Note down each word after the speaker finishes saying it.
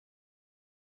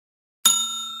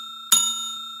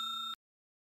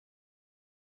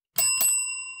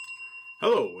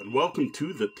Hello and welcome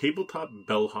to the Tabletop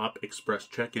Bellhop Express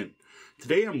Check-In.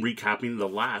 Today I'm recapping the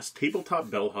last Tabletop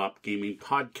Bellhop Gaming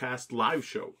Podcast live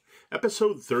show,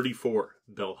 episode 34,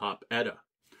 Belhop Edda.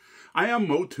 I am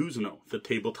Moe T, the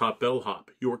Tabletop Bellhop,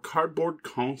 your cardboard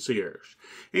concierge,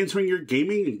 answering your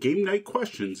gaming and game night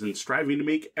questions and striving to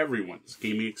make everyone's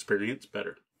gaming experience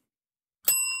better.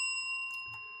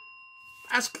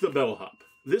 Ask the Bellhop.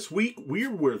 This week, we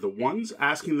were the ones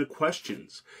asking the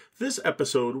questions. This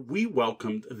episode, we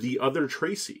welcomed the Other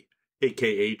Tracy,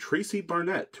 aka Tracy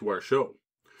Barnett, to our show.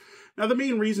 Now, the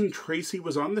main reason Tracy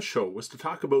was on the show was to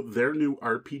talk about their new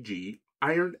RPG,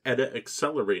 Iron Edda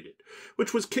Accelerated,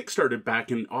 which was kickstarted back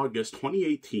in August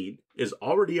 2018, is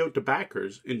already out to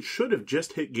backers, and should have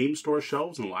just hit game store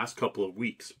shelves in the last couple of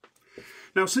weeks.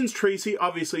 Now, since Tracy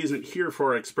obviously isn't here for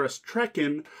our Express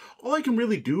Trek-In, all I can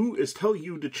really do is tell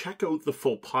you to check out the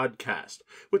full podcast,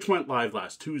 which went live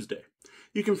last Tuesday.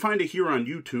 You can find it here on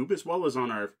YouTube as well as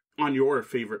on your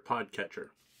favorite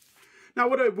podcatcher. Now,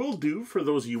 what I will do for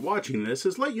those of you watching this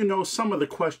is let you know some of the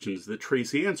questions that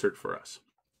Tracy answered for us.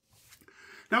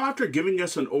 Now, after giving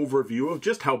us an overview of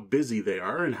just how busy they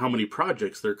are and how many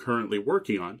projects they're currently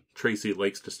working on, Tracy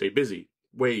likes to stay busy.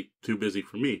 Way too busy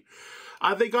for me.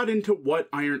 They got into what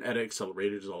Iron Edda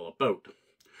Accelerated is all about.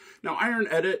 Now, Iron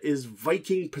Edda is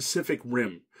Viking Pacific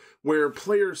Rim, where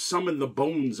players summon the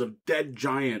bones of dead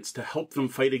giants to help them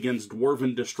fight against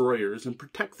dwarven destroyers and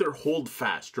protect their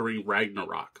holdfast during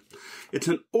Ragnarok. It's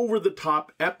an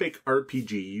over-the-top epic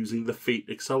RPG using the Fate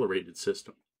Accelerated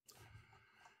system.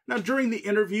 Now, during the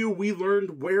interview, we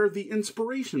learned where the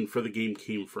inspiration for the game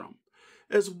came from,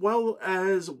 as well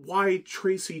as why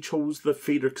Tracy chose the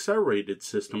Fate Accelerated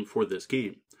system for this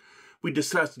game. We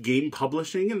discussed game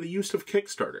publishing and the use of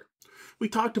Kickstarter. We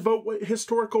talked about what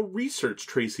historical research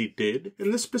Tracy did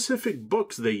and the specific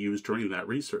books they used during that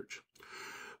research.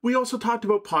 We also talked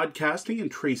about podcasting and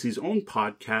Tracy's own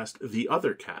podcast, The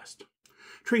Other Cast.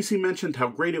 Tracy mentioned how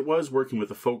great it was working with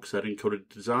the folks at Encoded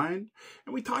Design,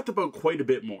 and we talked about quite a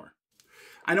bit more.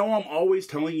 I know I'm always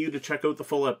telling you to check out the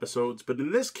full episodes, but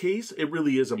in this case, it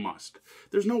really is a must.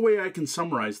 There's no way I can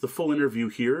summarize the full interview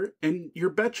here, and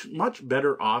you're much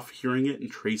better off hearing it in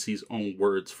Tracy's own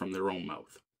words from their own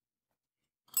mouth.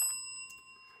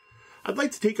 I'd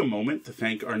like to take a moment to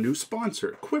thank our new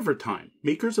sponsor, Quiver Time,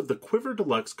 makers of the Quiver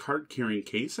Deluxe card carrying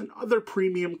case and other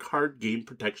premium card game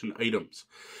protection items.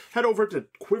 Head over to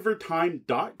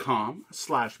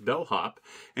quivertime.com/bellhop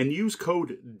and use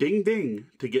code DINGDING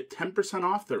to get 10%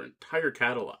 off their entire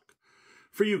catalog.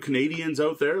 For you Canadians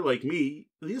out there like me,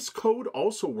 this code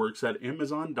also works at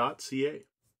amazon.ca.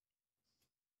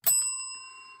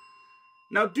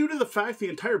 Now, due to the fact the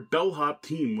entire Belhop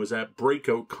team was at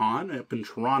Breakout Con up in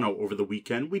Toronto over the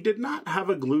weekend, we did not have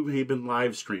a Gloomhaven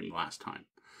live stream last time.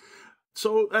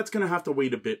 So that's going to have to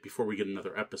wait a bit before we get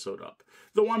another episode up.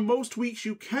 Though on most weeks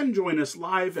you can join us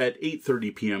live at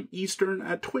 8:30 p.m. Eastern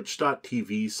at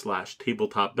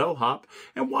twitch.tv/tabletopbellhop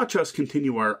and watch us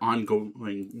continue our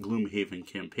ongoing Gloomhaven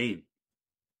campaign.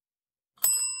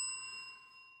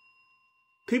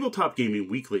 Tabletop Gaming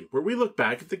Weekly, where we look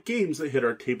back at the games that hit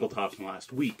our tabletops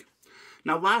last week.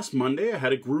 Now, last Monday, I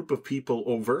had a group of people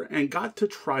over and got to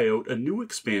try out a new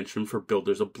expansion for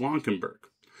Builders of Blankenburg.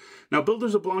 Now,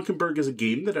 Builders of Blankenburg is a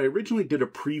game that I originally did a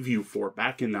preview for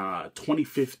back in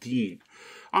 2015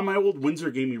 on my old Windsor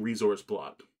Gaming Resource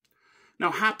blog.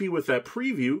 Now, happy with that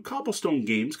preview, Cobblestone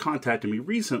Games contacted me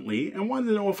recently and wanted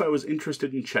to know if I was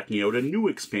interested in checking out a new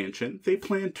expansion they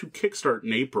plan to kickstart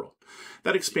in April.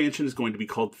 That expansion is going to be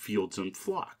called Fields and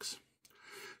Flocks.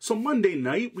 So Monday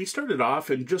night, we started off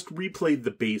and just replayed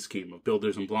the base game of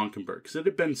Builders in Blankenburg, because it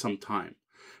had been some time.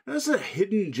 Now, this is a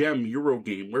hidden gem Euro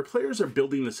game where players are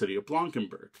building the city of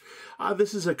Blankenburg.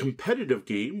 This is a competitive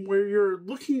game where you're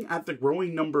looking at the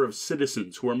growing number of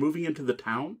citizens who are moving into the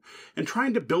town and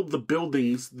trying to build the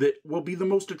buildings that will be the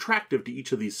most attractive to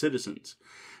each of these citizens.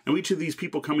 Now, each of these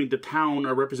people coming to town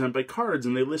are represented by cards,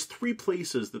 and they list 3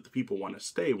 places that the people want to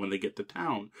stay when they get to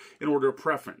town in order of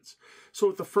preference. So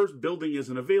if the first building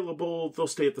isn't available, they'll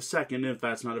stay at the second. If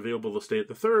that's not available, they'll stay at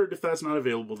the third. If that's not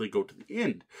available, they go to the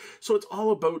end. So it's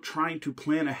all about trying to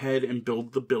plan ahead and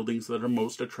build the buildings that are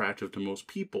most attractive to most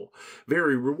people.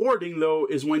 Very rewarding, though,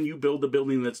 is when you build a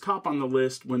building that's top on the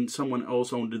list when someone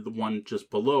else owned the one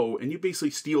just below, and you basically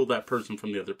steal that person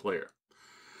from the other player.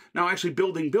 Now, actually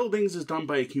building buildings is done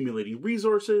by accumulating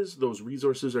resources. Those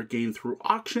resources are gained through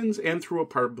auctions and through a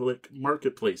public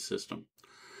marketplace system.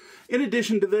 In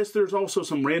addition to this, there's also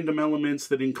some random elements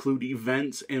that include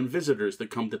events and visitors that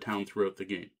come to town throughout the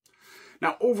game.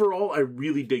 Now, overall, I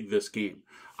really dig this game.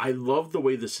 I love the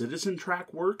way the citizen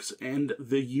track works, and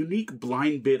the unique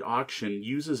blind bid auction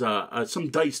uses some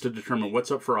dice to determine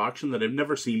what's up for auction that I've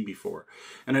never seen before,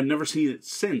 and I've never seen it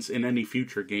since in any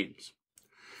future games.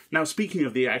 Now, speaking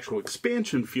of the actual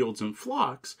expansion Fields and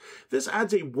Flocks, this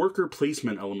adds a worker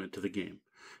placement element to the game.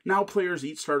 Now players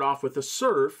each start off with a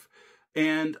serf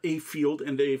and a field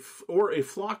and a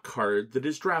flock card that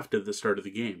is drafted at the start of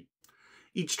the game.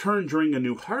 Each turn during a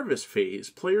new harvest phase,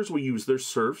 players will use their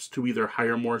serfs to either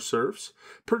hire more serfs,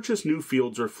 purchase new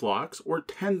fields or flocks, or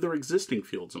tend their existing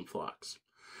fields and flocks.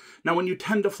 Now, when you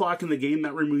tend a flock in the game,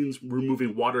 that means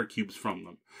removing water cubes from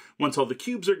them. Once all the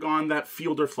cubes are gone, that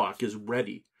field or flock is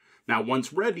ready. Now,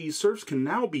 once ready, serfs can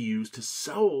now be used to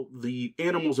sell the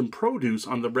animals and produce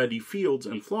on the ready fields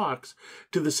and flocks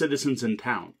to the citizens in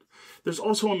town. There's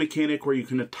also a mechanic where you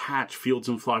can attach fields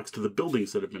and flocks to the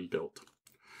buildings that have been built.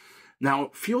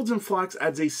 Now, Fields and Flocks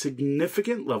adds a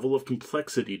significant level of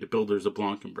complexity to Builders of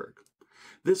Blankenburg.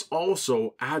 This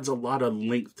also adds a lot of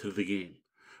length to the game.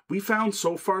 We found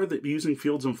so far that using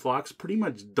Fields and Flocks pretty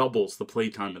much doubles the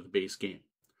playtime of the base game.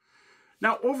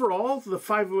 Now, overall, the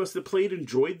 5 of us that played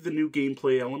enjoyed the new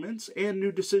gameplay elements and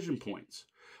new decision points.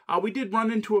 We did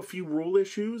run into a few rule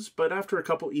issues, but after a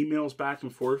couple emails back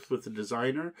and forth with the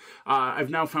designer, I've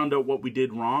now found out what we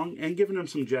did wrong and given him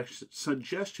some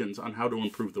suggestions on how to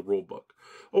improve the rulebook.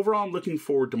 Overall, I'm looking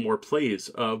forward to more plays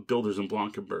of Builders in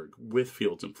Blankenburg with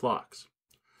Fields and Flocks.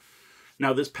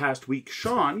 Now, this past week,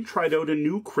 Sean tried out a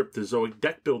new Cryptozoic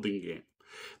deck building game.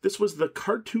 This was the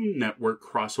Cartoon Network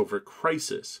crossover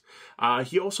Crisis.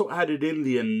 He also added in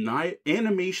the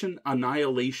Animation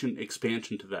Annihilation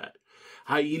expansion to that.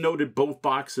 He noted both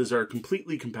boxes are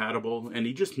completely compatible, and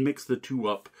he just mixed the two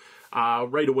up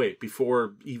right away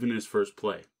before even his first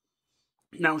play.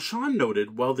 Now, Sean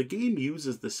noted while the game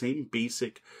uses the same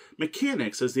basic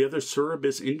mechanics as the other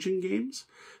Suribus engine games,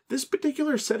 this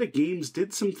particular set of games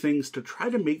did some things to try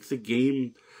to make the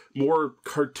game more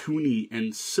cartoony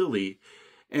and silly,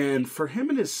 and for him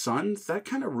and his son, that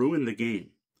kind of ruined the game.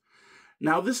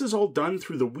 Now, this is all done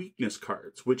through the weakness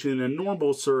cards, which in a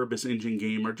normal Suribus engine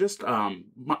game are just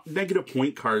negative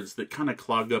point cards that kind of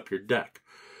clog up your deck.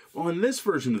 Well, in this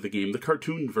version of the game, the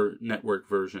Cartoon Network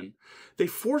version, they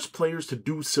force players to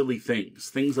do silly things.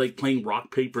 Things like playing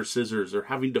rock, paper, scissors, or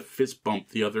having to fist bump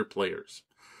the other players.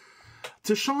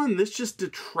 To Sean, this just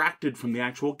detracted from the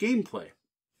actual gameplay.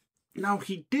 Now,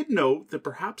 he did note that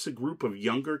perhaps a group of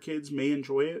younger kids may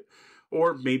enjoy it,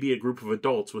 or maybe a group of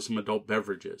adults with some adult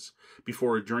beverages.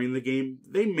 Before or during the game,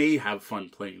 they may have fun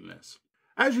playing this.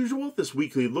 As usual, this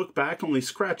weekly look back only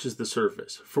scratches the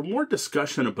surface. For more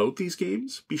discussion about these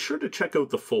games, be sure to check out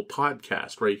the full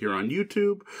podcast right here on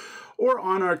YouTube, or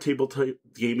on our Tabletop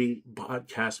Gaming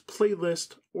podcast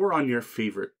playlist, or on your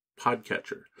favorite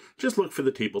podcatcher. Just look for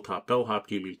the Tabletop Bellhop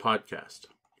Gaming Podcast.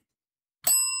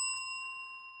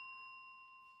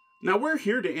 Now, we're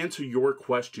here to answer your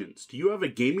questions. Do you have a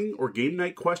gaming or game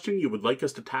night question you would like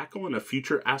us to tackle in a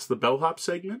future Ask the Bellhop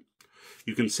segment?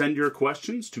 You can send your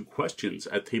questions to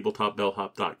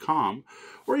questions@tabletopbellhop.com,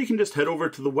 or you can just head over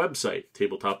to the website,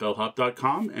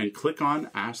 tabletopbellhop.com, and click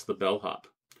on Ask the Bellhop.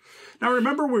 Now,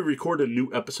 remember, we record a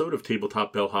new episode of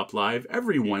Tabletop Bellhop Live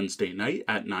every Wednesday night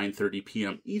at 9:30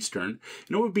 p.m. Eastern,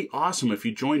 and it would be awesome if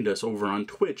you joined us over on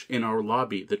Twitch in our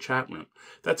lobby, the chat room.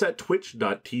 That's at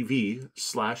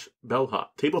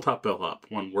twitch.tv/Bellhop, Tabletop Bellhop,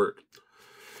 one word.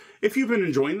 If you've been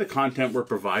enjoying the content we're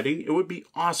providing, it would be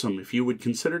awesome if you would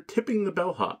consider tipping the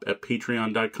Bellhop at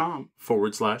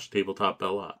patreon.com/Tabletop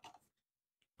Bellhop.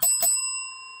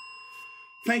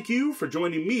 Thank you for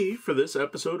joining me for this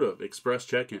episode of Express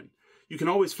Check-In. You can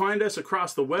always find us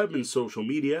across the web and social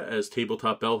media as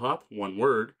Tabletop Bellhop, one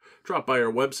word. Drop by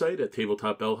our website at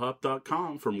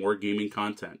tabletopbellhop.com for more gaming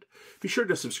content. Be sure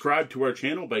to subscribe to our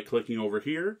channel by clicking over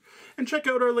here, and check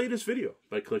out our latest video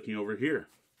by clicking over here.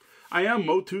 I am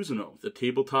Moe T, the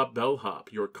Tabletop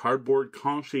Bellhop, your cardboard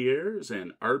concierge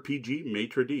and RPG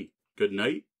maitre d'. Good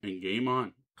night and game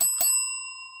on.